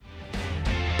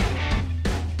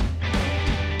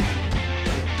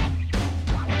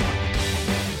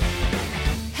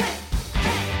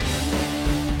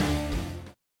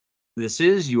This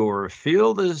is your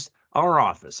Field is Our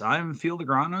Office. I'm field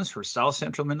agronomist for South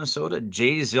Central Minnesota,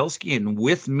 Jay Zilski, and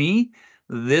with me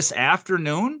this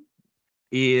afternoon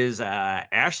is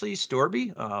Ashley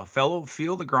Storby, a fellow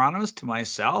field agronomist to my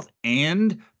south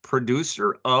and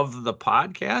producer of the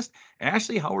podcast.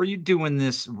 Ashley, how are you doing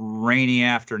this rainy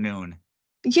afternoon?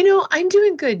 I'm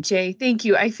doing good, Jay. Thank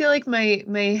you. I feel like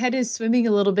my head is swimming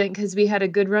a little bit because we had a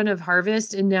good run of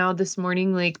harvest, and now this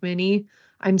morning, like many,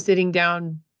 I'm sitting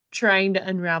down trying to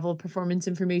unravel performance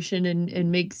information and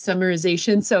make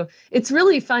summarization. So it's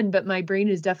really fun, but my brain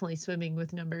is definitely swimming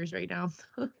with numbers right now.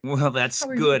 Well, that's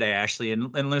How are you? good, Ashley.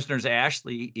 And listeners,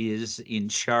 Ashley is in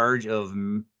charge of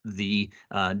the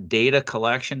data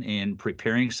collection and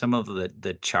preparing some of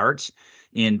the charts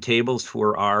and tables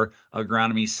for our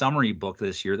agronomy summary book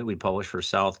this year that we published for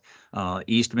South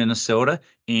East Minnesota.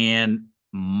 And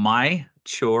my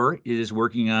chore is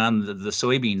working on the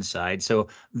soybean side. So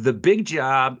the big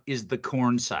job is the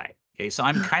corn side. Okay, so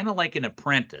I'm kind of like an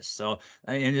apprentice. So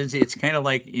and it's kind of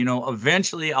like,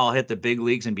 eventually I'll hit the big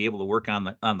leagues and be able to work on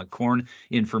the corn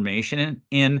information,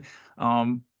 and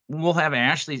we'll have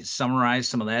Ashley summarize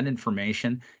some of that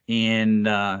information and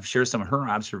share some of her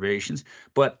observations.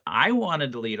 But I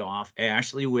wanted to lead off,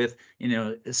 Ashley, with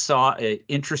saw an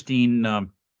interesting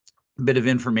bit of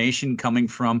information coming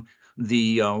from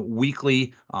the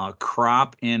weekly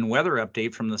crop and weather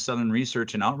update from the Southern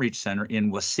Research and Outreach Center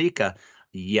in Waseca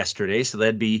yesterday. So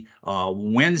that'd be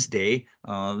Wednesday,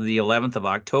 the 11th of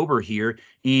October here.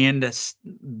 And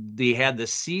they had the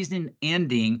season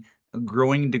ending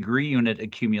growing degree unit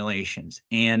accumulations.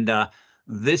 And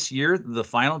this year, the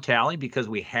final tally, because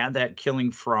we had that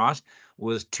killing frost,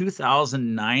 was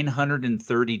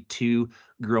 2,932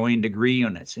 growing degree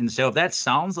units. And so if that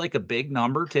sounds like a big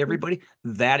number to everybody,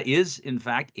 that is in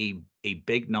fact a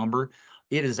big number.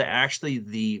 It is actually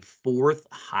the fourth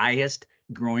highest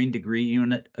growing degree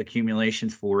unit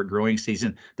accumulations for a growing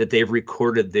season that they've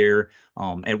recorded there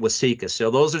at Waseca.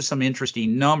 So those are some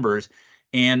interesting numbers.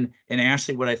 And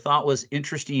Ashley, what I thought was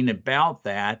interesting about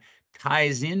that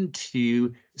ties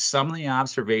into some of the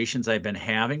observations I've been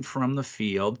having from the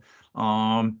field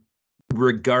um,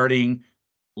 regarding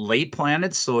late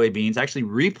planted soybeans, actually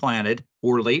replanted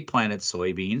or late planted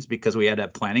soybeans, because we had a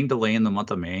planting delay in the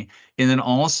month of May, and then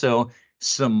also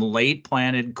some late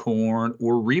planted corn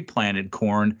or replanted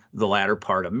corn the latter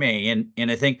part of May. And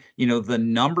I think, the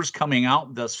numbers coming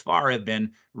out thus far have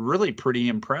been really pretty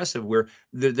impressive, where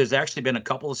there's actually been a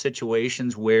couple of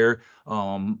situations where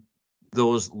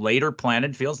those later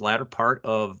planted fields, latter part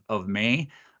of May,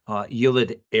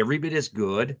 yielded every bit as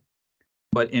good,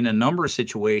 but in a number of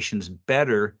situations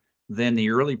better than the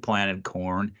early planted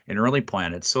corn and early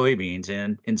planted soybeans.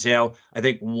 And so I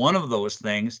think one of those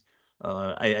things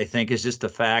I think is just the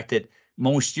fact that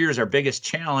most years our biggest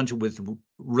challenge with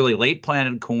really late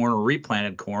planted corn or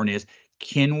replanted corn is,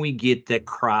 can we get the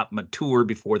crop mature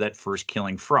before that first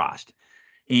killing frost?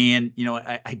 And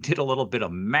I did a little bit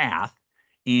of math,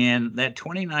 and that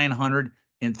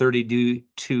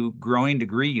 2,932 growing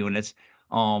degree units,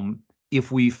 if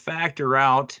we factor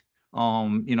out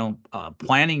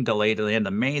planting delay to the end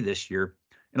of May this year,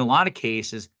 in a lot of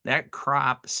cases that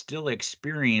crop still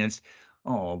experienced,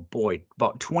 oh boy,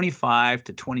 about 25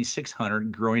 to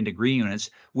 2,600 growing degree units,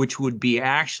 which would be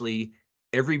actually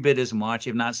every bit as much,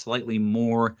 if not slightly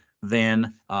more,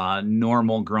 than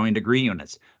normal growing degree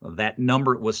units. That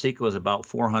number at Waseca was about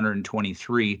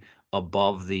 423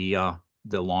 above the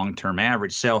long-term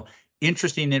average. So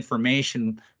interesting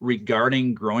information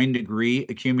regarding growing degree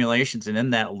accumulations, and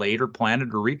in that later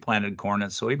planted or replanted corn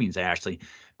and soybeans, Ashley.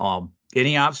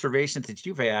 Any observations that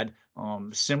you've had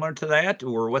similar to that,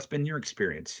 or what's been your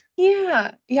experience?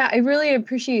 Yeah, I really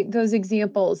appreciate those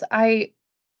examples.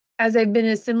 As I've been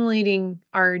assimilating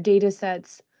our data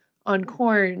sets on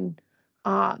corn,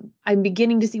 I'm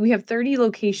beginning to see we have 30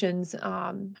 locations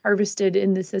harvested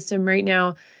in the system right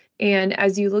now. And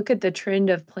as you look at the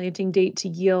trend of planting date to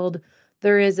yield,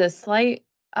 there is a slight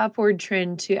upward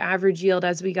trend to average yield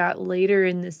as we got later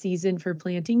in the season for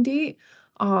planting date.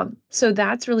 So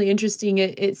that's really interesting.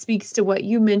 It speaks to what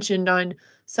you mentioned on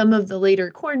some of the later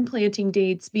corn planting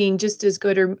dates being just as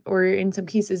good or in some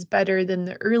cases better than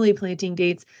the early planting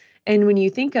dates. And when you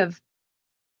think of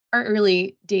our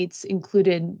early dates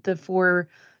included the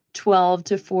 412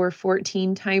 to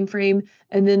 414 timeframe,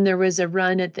 and then there was a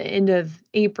run at the end of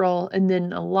April, and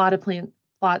then a lot of plant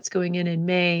plots going in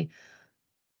May.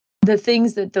 The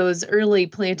things that those early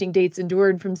planting dates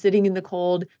endured from sitting in the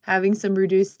cold, having some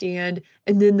reduced stand,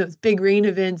 and then those big rain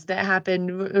events that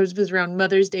happened, it was around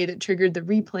Mother's Day that triggered the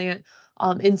replant,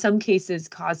 in some cases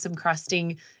caused some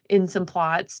crusting in some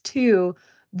plots too.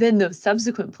 Then those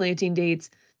subsequent planting dates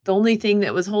The only thing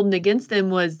that was holding against them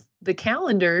was the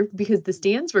calendar because the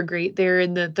stands were great there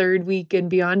in the third week and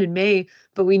beyond in May,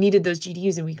 but we needed those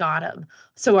GDUs and we got them.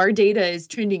 So our data is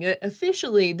trending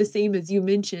officially the same as you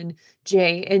mentioned,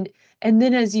 Jay. And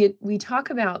then we talk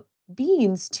about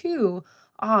beans too,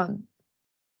 um,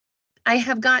 I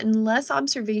have gotten less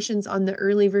observations on the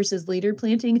early versus later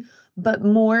planting, but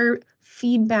more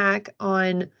feedback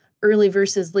on early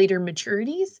versus later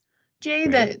maturities. Jay,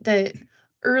 Okay. that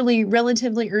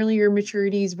relatively earlier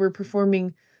maturities were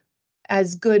performing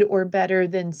as good or better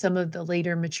than some of the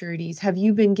later maturities. Have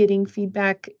you been getting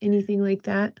feedback, anything like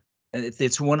that?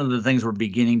 It's one of the things we're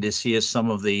beginning to see as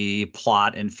some of the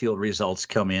plot and field results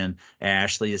come in,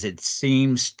 Ashley, is it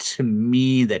seems to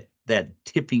me that that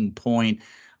tipping point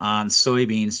on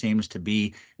soybeans seems to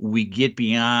be we get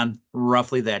beyond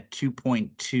roughly that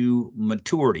 2.2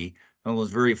 maturity.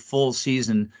 Those very full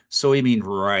season soybean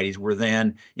varieties where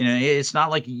then, it's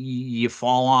not like you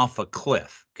fall off a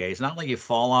cliff. Okay. It's not like you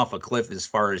fall off a cliff as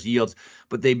far as yields,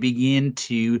 but they begin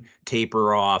to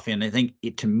taper off. And I think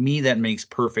to me, that makes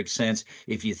perfect sense.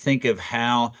 If you think of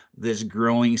how this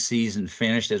growing season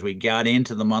finished as we got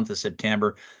into the month of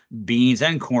September, beans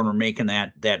and corn were making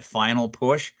that final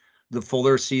push. The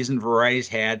fuller season varieties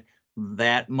had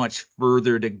that much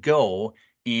further to go.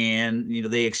 And,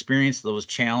 they experienced those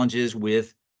challenges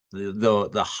with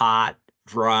the hot,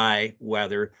 dry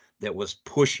weather that was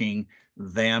pushing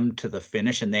them to the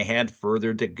finish, and they had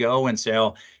further to go. And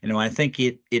so, I think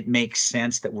it makes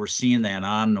sense that we're seeing that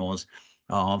on those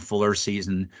fuller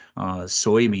season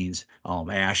soybeans,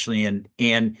 Ashley. And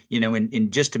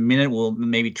in just a minute we'll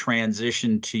maybe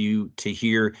transition to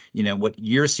hear what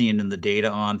you're seeing in the data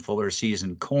on fuller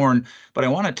season corn. But I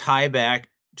want to tie back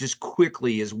just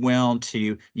quickly as well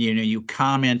to you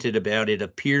commented about it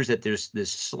appears that there's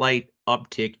this slight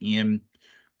uptick in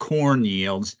corn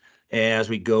yields as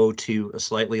we go to a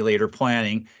slightly later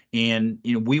planting. And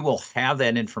we will have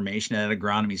that information at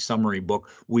agronomy summary book.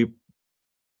 We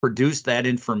produce that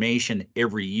information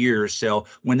every year, so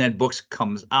when that book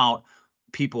comes out,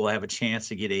 people have a chance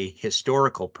to get a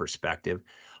historical perspective.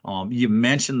 You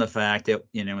mentioned the fact that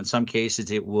in some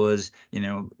cases it was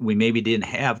we maybe didn't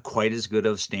have quite as good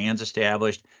of stands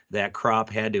established. That crop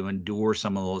had to endure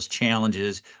some of those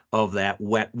challenges of that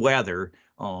wet weather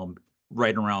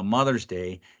right around Mother's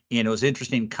Day. And it was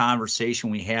interesting conversation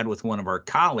we had with one of our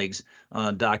colleagues,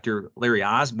 Dr. Larry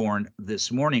Osborne,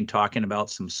 this morning, talking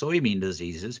about some soybean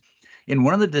diseases. And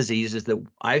one of the diseases that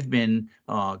I've been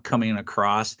coming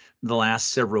across the last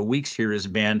several weeks here has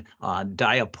been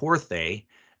diaporthe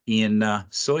in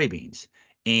soybeans.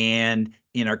 And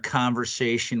in our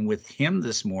conversation with him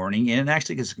this morning, and it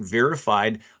actually gets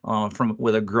verified from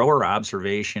with a grower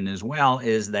observation as well,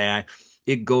 is that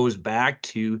it goes back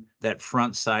to that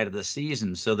front side of the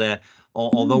season, so that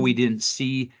although we didn't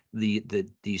see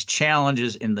these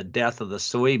challenges in the death of the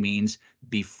soybeans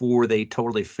before they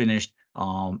totally finished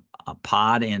a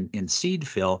pod and seed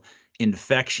fill,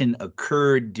 infection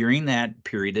occurred during that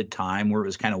period of time where it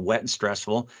was kind of wet and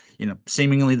stressful.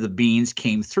 Seemingly the beans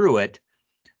came through it,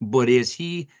 but as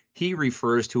he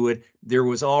refers to it, there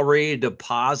was already a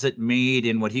deposit made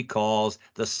in what he calls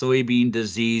the soybean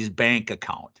disease bank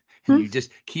account. And Hmm. you just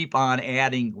keep on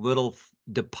adding little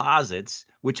deposits,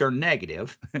 which are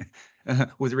negative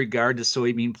with regard to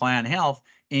soybean plant health.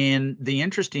 And the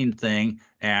interesting thing,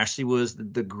 Ashley, was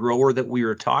the grower that we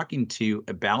were talking to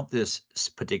about this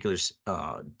particular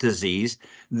disease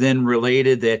then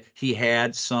related that he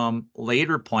had some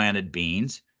later planted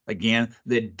beans, again,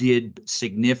 that did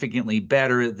significantly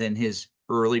better than his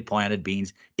early planted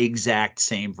beans, exact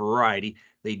same variety.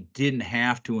 They didn't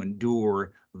have to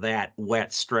endure that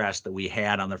wet stress that we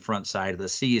had on the front side of the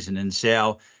season. And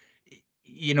so,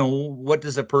 what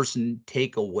does a person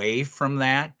take away from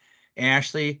that?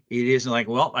 Ashley, it isn't like,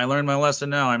 well, I learned my lesson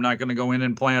now. I'm not going to go in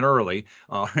and plant early.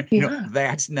 Yeah.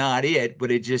 That's not it.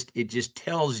 But it just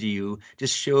tells you,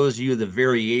 just shows you the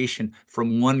variation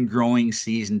from one growing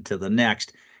season to the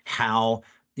next, how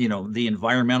the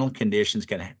environmental conditions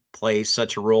can play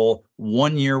such a role.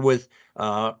 One year with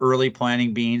early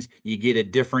planting beans, you get a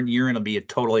different year and it'll be a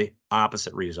totally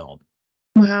opposite result.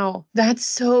 Wow, that's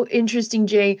so interesting,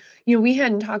 Jay. We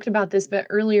hadn't talked about this, but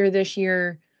earlier this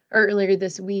year or earlier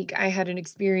this week, I had an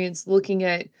experience looking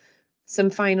at some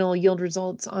final yield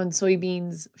results on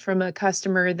soybeans from a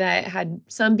customer that had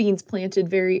some beans planted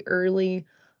very early,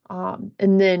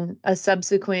 and then a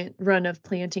subsequent run of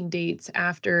planting dates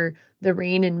after the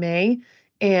rain in May.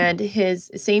 And his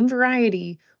same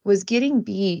variety was getting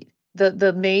beat.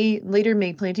 The later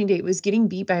May planting date was getting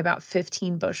beat by about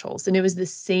 15 bushels, and it was the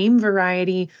same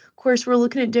variety. Of course, we're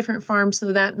looking at different farms,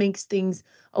 so that makes things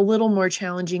a little more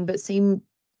challenging, but same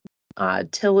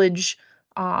tillage,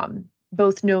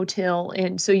 both no-till,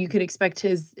 and so you could expect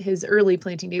his early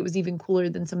planting date was even cooler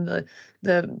than some of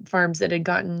the farms that had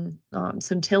gotten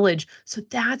some tillage. So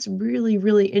that's really,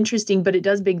 really interesting, but it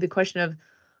does beg the question of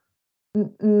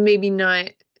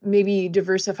maybe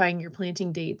diversifying your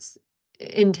planting dates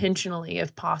intentionally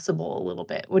if possible a little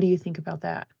bit. What do you think about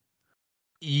that?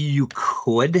 You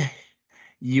could,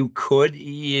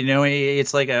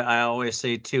 it's like I always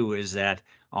say too, is that,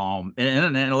 and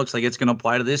it looks like it's going to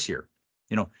apply to this year.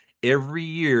 You know, every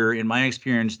year in my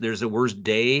experience, there's a worst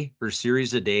day or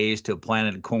series of days to have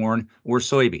planted corn or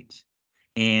soybeans,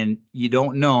 and you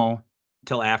don't know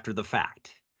till after the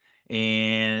fact.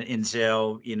 And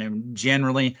so,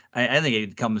 generally, I think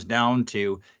it comes down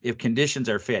to if conditions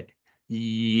are fit,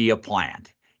 you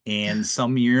plant. And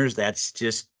some years that's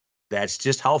just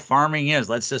how farming is.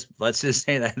 Let's just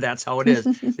say that that's how it is.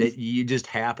 That you just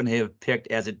happen to have picked,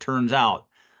 as it turns out,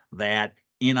 that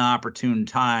inopportune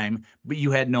time, but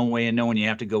you had no way of knowing. You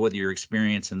have to go with your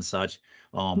experience and such,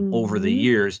 over the Mhm.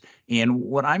 years. And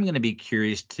what I'm going to be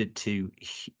curious to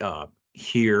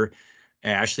hear,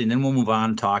 Ashley, and then we'll move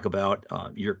on and talk about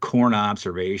your corn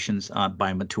observations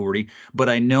by maturity. But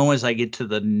I know as I get to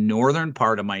the northern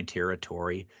part of my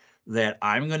territory that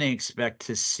I'm going to expect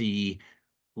to see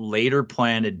later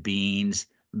planted beans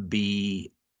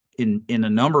be in a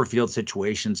number of field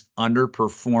situations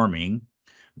underperforming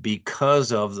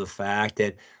because of the fact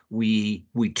that we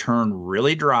turn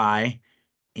really dry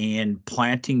and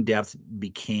planting depth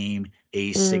became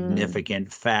a Mm,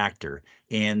 significant factor.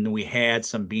 And we had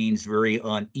some beans very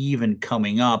uneven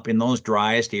coming up in those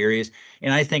driest areas.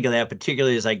 And I think of that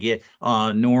particularly as I get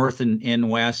north and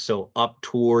west, so up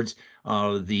towards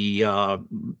the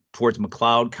towards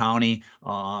McLeod County,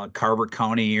 Carver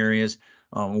County areas,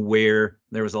 where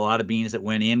there was a lot of beans that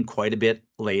went in quite a bit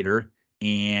later,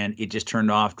 and it just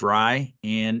turned off dry.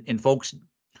 And folks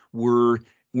were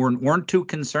weren't too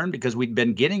concerned because we'd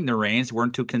been getting the rains,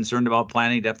 weren't too concerned about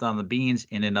planting depth on the beans,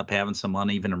 and ended up having some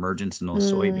uneven emergence in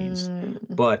those soybeans.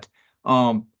 mm. But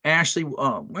Ashley,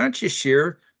 why don't you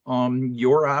share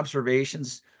your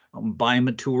observations by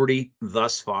maturity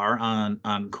thus far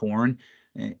on corn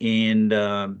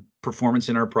and performance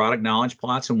in our product knowledge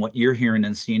plots and what you're hearing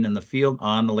and seeing in the field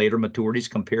on the later maturities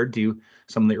compared to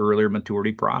some of the earlier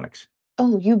maturity products.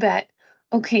 Oh, you bet.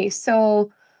 Okay,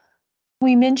 so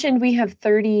we mentioned we have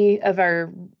 30 of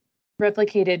our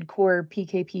replicated core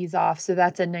PKPs off, so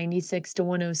that's a 96 to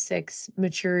 106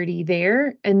 maturity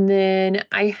there. And then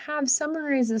I have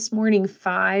summarized this morning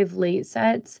 5 late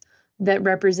sets that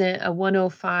represent a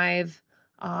 105,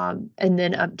 and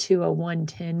then up to a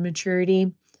 110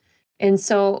 maturity. And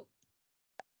so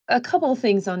a couple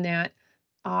things on that.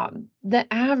 The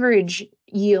average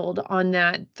yield on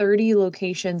that 30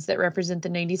 locations that represent the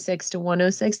 96 to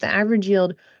 106, the average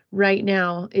yield right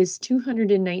now is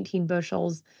 219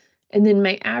 bushels. And then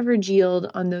my average yield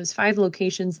on those 5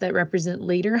 locations that represent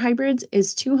later hybrids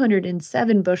is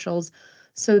 207 bushels.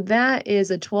 So that is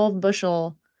a 12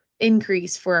 bushel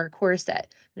increase for our core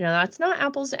set. Now, that's not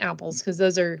apples to apples because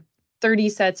those are 30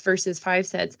 sets versus 5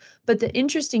 sets. But the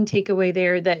interesting takeaway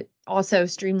there that also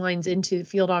streamlines into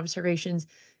field observations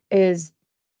is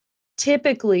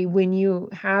typically when you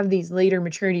have these later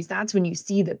maturities, that's when you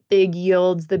see the big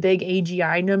yields, the big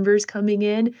AGI numbers coming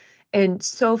in. And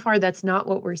so far, that's not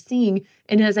what we're seeing.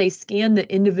 And as I scan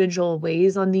the individual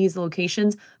ways on these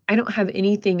locations, I don't have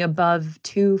anything above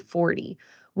 240.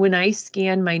 When I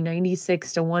scan my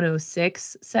 96 to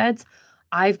 106 sets,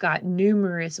 I've got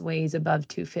numerous ways above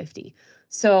 250.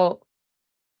 So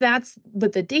that's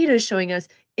what the data is showing us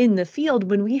in the field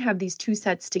when we have these 2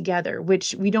 sets together,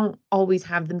 which we don't always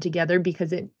have them together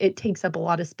because it takes up a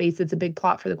lot of space. It's a big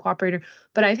plot for the cooperator.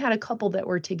 But I've had a couple that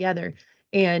were together,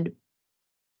 and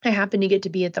I happened to get to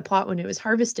be at the plot when it was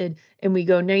harvested, and we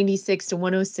go 96 to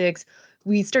 106.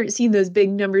 We start seeing those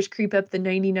big numbers creep up, the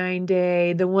 99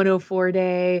 day, the 104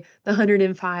 day, the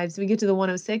 105. So we get to the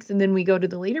 106, and then we go to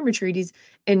the later maturities,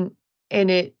 and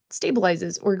it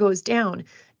stabilizes or goes down.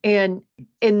 And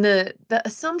the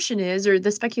assumption is, or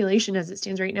the speculation as it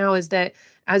stands right now, is that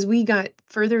as we got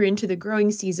further into the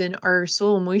growing season, our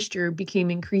soil moisture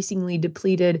became increasingly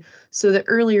depleted. So the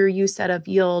earlier you set up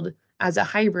yield as a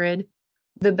hybrid,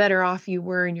 the better off you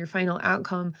were in your final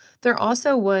outcome. There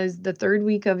also was the 3rd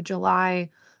week of July,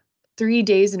 3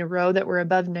 days in a row that were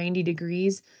above 90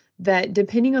 degrees, that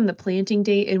depending on the planting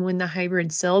date and when the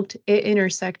hybrid silked, it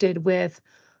intersected with,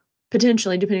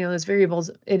 potentially, depending on those variables,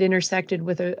 it intersected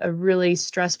with a really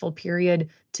stressful period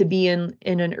to be in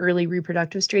an early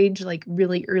reproductive stage, like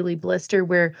really early blister,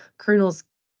 where kernels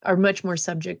are much more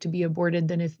subject to be aborted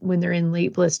than when they're in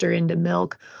late blister into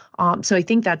milk. So I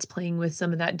think that's playing with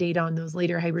some of that data on those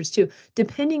later hybrids too,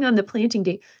 depending on the planting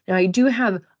date. Now I do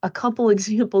have a couple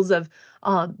examples of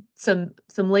some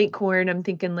late corn. I'm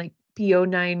thinking like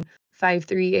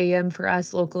P0953 AM for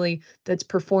us locally that's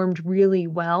performed really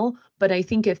well. But I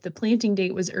think if the planting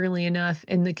date was early enough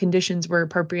and the conditions were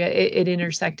appropriate, it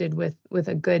intersected with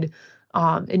a good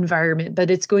environment. But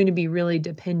it's going to be really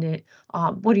dependent.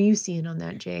 What are you seeing on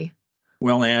that, Jay?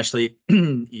 Well, Ashley,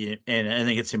 and I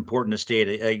think it's important to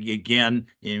state again,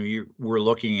 we're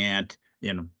looking at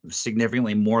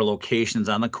significantly more locations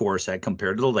on the core set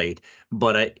compared to the late.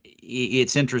 But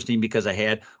it's interesting because I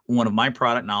had one of my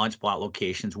product knowledge plot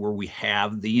locations where we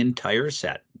have the entire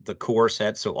set, the core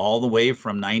set, so all the way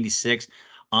from 96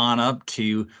 on up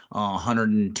to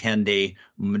 110-day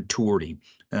maturity.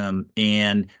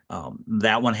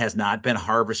 That one has not been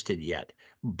harvested yet.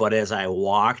 But as I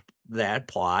walked that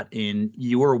plot, and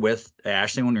you were with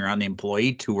Ashley when we were on the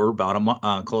employee tour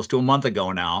about close to a month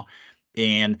ago now,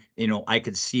 and I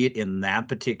could see it in that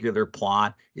particular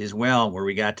plot as well, where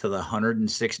we got to the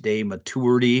 106-day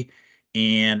maturity,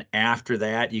 and after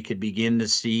that, you could begin to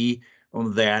see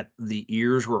that the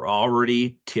ears were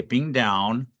already tipping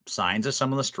down, signs of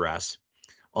some of the stress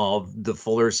of the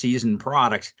fuller season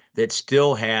products that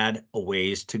still had a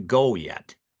ways to go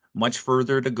yet, much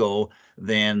further to go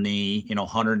than the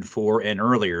 104 and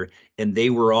earlier, and they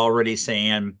were already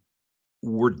saying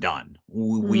we're done,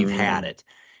 we've had it.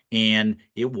 And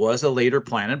it was a later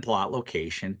planted plot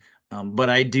location, but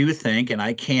I do think, and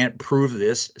I can't prove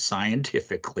this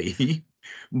scientifically,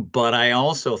 but I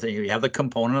also think you have the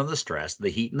component of the stress, the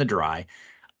heat and the dry.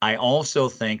 I also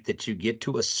think that you get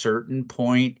to a certain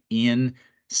point in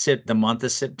the month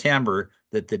of September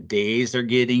that the days are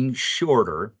getting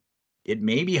shorter. It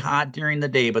may be hot during the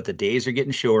day, but the days are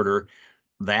getting shorter.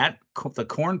 The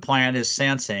corn plant is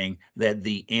sensing that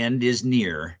the end is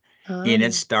near, and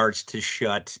it starts to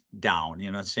shut down.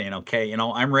 Saying, okay,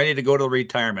 I'm ready to go to the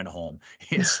retirement home.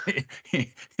 It's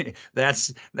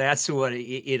that's what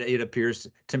it appears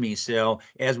to me. So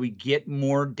as we get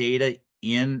more data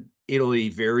in, it'll be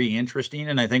very interesting.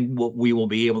 And I think what we will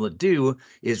be able to do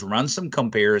is run some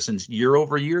comparisons, year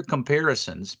over year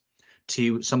comparisons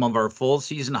to some of our full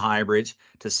season hybrids,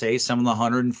 to say some of the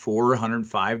 104,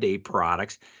 105-day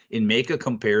products, and make a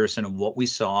comparison of what we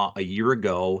saw a year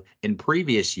ago in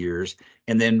previous years,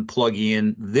 and then plug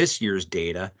in this year's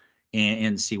data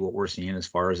and see what we're seeing as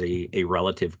far as a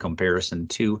relative comparison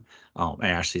to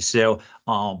Ashley. So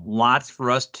lots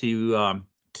for us to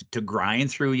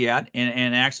grind through yet,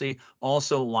 and actually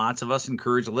also lots of us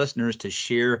encourage listeners to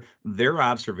share their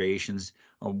observations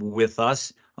with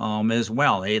us as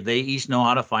well. They each know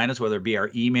how to find us, whether it be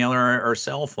our email or our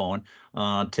cell phone,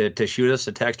 to shoot us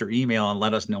a text or email and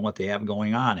let us know what they have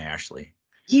going on, Ashley.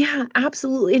 Yeah,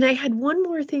 absolutely. And I had one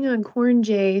more thing on corn,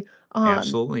 Jay.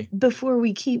 Absolutely. Before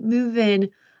we keep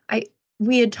moving, I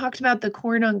we had talked about the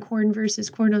corn on corn versus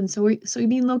corn on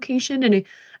soybean location, and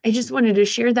I just wanted to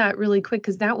share that really quick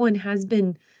because that one has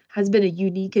been a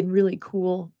unique and really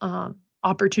cool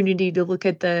opportunity to look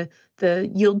at the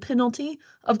yield penalty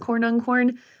of corn on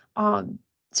corn.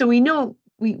 So we know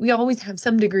we always have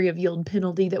some degree of yield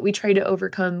penalty that we try to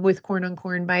overcome with corn on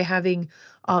corn by having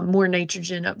more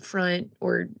nitrogen up front,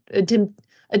 or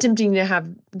attempting to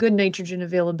have good nitrogen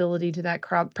availability to that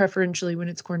crop, preferentially when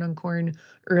it's corn on corn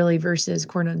early versus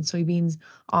corn on soybeans.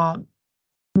 Um,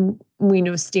 we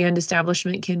know stand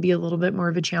establishment can be a little bit more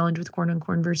of a challenge with corn on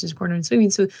corn versus corn on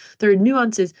soybeans. So there are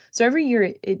nuances. So every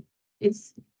year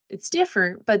it's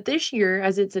different, but this year,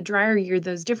 as it's a drier year,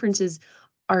 those differences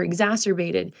are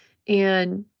exacerbated.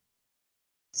 And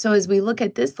so as we look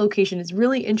at this location, it's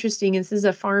really interesting. This is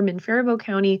a farm in Faribault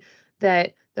County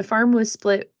that the farm was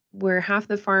split, where half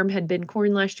the farm had been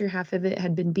corn last year, half of it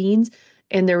had been beans.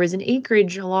 And there was an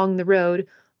acreage along the road.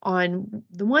 On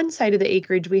the one side of the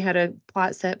acreage, we had a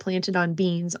plot set planted on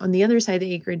beans. On the other side of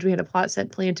the acreage, we had a plot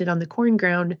set planted on the corn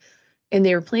ground. And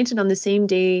they were planted on the same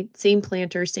day, same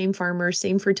planter, same farmer,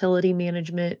 same fertility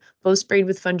management, both sprayed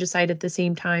with fungicide at the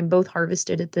same time, both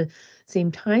harvested at the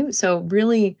same time. So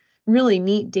really, really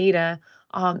neat data.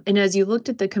 And as you looked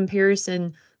at the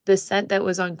comparison, the set that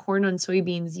was on corn on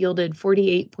soybeans yielded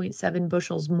 48.7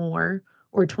 bushels more,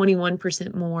 or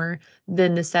 21% more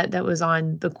than the set that was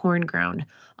on the corn ground.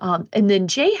 And then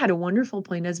Jay had a wonderful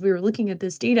point as we were looking at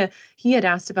this data. He had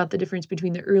asked about the difference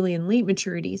between the early and late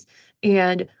maturities.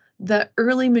 And the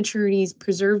early maturities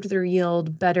preserved their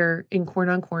yield better in corn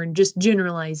on corn, just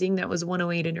generalizing, that was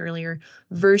 108 and earlier,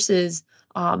 versus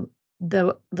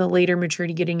the later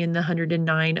maturity getting in the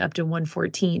 109 up to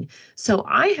 114. So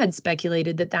I had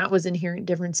speculated that that was inherent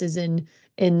differences in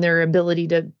their ability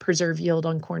to preserve yield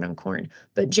on corn.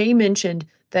 But Jay mentioned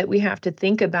that we have to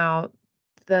think about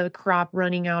the crop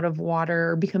running out of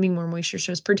water or becoming more moisture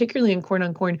stressed, particularly in corn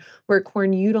on corn, where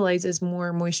corn utilizes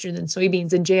more moisture than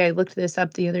soybeans. And Jay, I looked this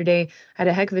up the other day, had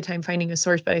a heck of a time finding a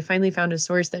source, but I finally found a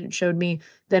source that showed me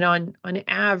that on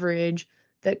average,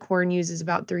 that corn uses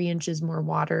about 3 inches more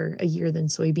water a year than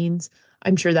soybeans.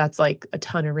 I'm sure that's like a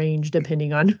ton of range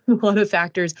depending on a lot of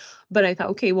factors. But I thought,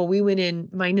 okay, well, we went in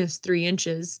minus 3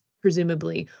 inches,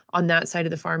 presumably on that side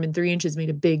of the farm, and 3 inches made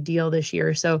a big deal this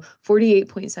year. So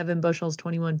 48.7 bushels,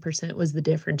 21% was the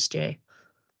difference, Jay.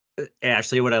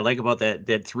 Ashley, what I like about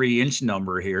that 3 inch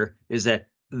number here is that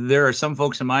there are some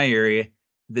folks in my area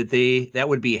that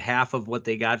would be half of what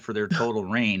they got for their total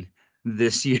rain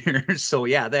this year. So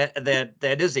yeah,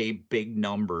 that is a big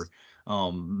number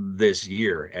this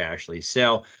year, Ashley.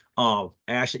 So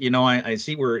Ashley, I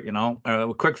see we're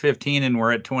a quick 15 and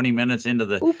we're at 20 minutes into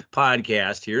the Oop.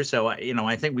 podcast here. So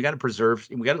I think we got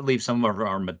to leave some of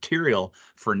our material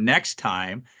for next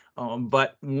time.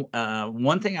 But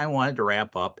one thing I wanted to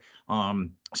wrap up,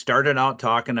 started out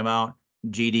talking about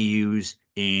GDUs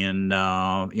and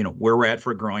where we're at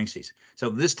for growing season. So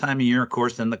this time of year, of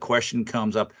course, then the question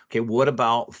comes up, okay, what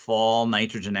about fall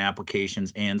nitrogen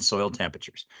applications and soil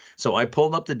temperatures? So I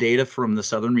pulled up the data from the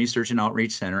Southern Research and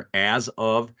Outreach Center as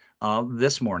of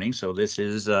this morning. So this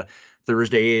is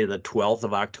Thursday, the 12th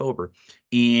of October.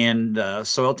 And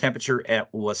soil temperature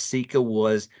at Waseca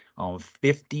was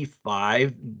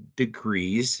 55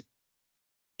 degrees.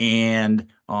 And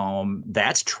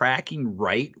that's tracking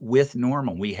right with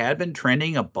normal. We had been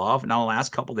trending above. Now, the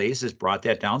last couple of days has brought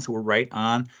that down. So we're right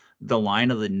on the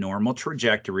line of the normal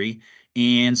trajectory.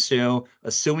 And so,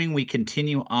 assuming we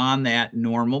continue on that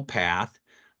normal path,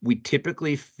 we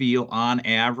typically feel on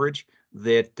average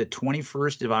that the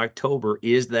 21st of October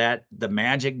is that the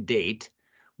magic date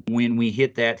when we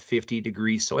hit that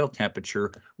 50-degree soil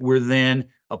temperature. We're then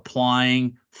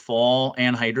applying fall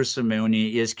anhydrous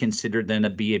ammonia is considered then to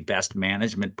be a best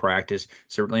management practice.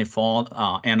 Certainly fall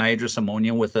anhydrous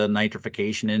ammonia with a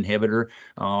nitrification inhibitor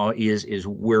is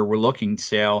where we're looking.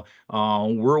 So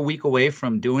we're a week away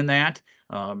from doing that.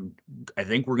 I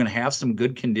think we're going to have some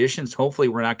good conditions. Hopefully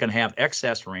we're not going to have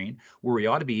excess rain where we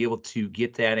ought to be able to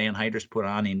get that anhydrous put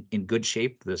on in good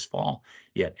shape this fall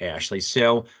yet, Ashley.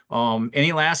 So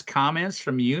any last comments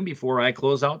from you before I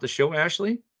close out the show,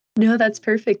 Ashley? No, that's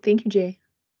perfect. Thank you, Jay.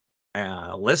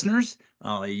 Listeners,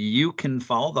 you can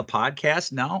follow the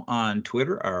podcast now on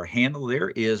Twitter. Our handle there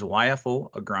is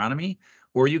YFO Agronomy,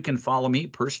 or you can follow me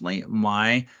personally.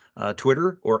 My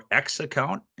Twitter or X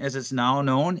account, as it's now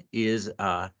known, is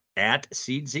at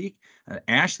SeedZeke.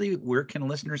 Ashley, where can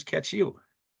listeners catch you?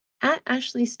 At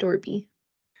Ashley Storby.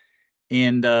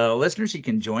 And listeners, you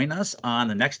can join us on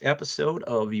the next episode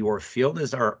of Your Field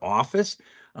is Our Office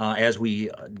as we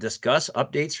discuss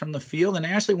updates from the field. And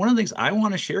Ashley, one of the things I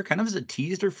want to share kind of as a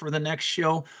teaser for the next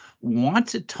show, want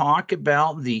to talk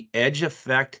about the edge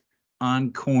effect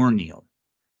on corn yield.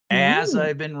 As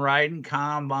I've been riding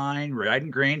combine, riding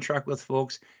grain truck with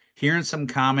folks, hearing some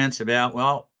comments about,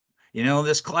 well,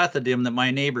 this clethodim that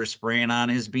my neighbor's spraying on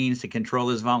his beans to control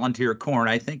his volunteer corn,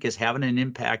 I think is having an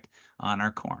impact on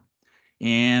our corn.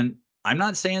 And I'm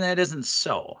not saying that isn't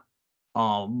so,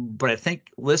 but I think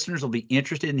listeners will be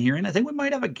interested in hearing. I think we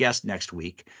might have a guest next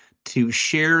week to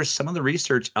share some of the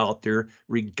research out there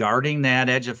regarding that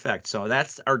edge effect. So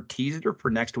that's our teaser for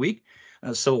next week.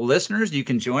 So listeners, you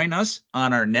can join us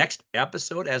on our next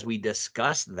episode as we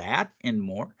discuss that and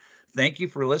more. Thank you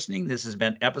for listening. This has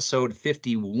been episode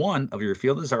 51 of Your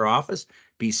Field is Our Office.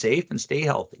 Be safe and stay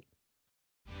healthy.